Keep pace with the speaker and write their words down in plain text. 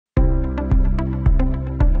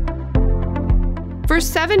For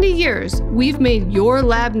 70 years, we've made your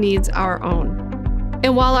lab needs our own.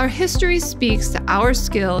 And while our history speaks to our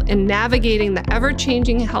skill in navigating the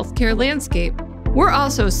ever-changing healthcare landscape, we're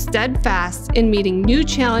also steadfast in meeting new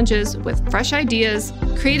challenges with fresh ideas,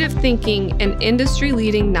 creative thinking, and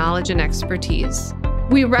industry-leading knowledge and expertise.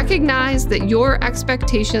 We recognize that your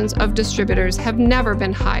expectations of distributors have never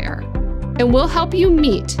been higher, and we'll help you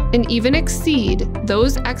meet and even exceed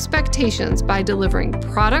those expectations by delivering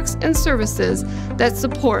products and services that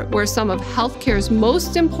support where some of healthcare's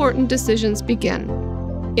most important decisions begin,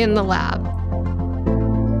 in the lab.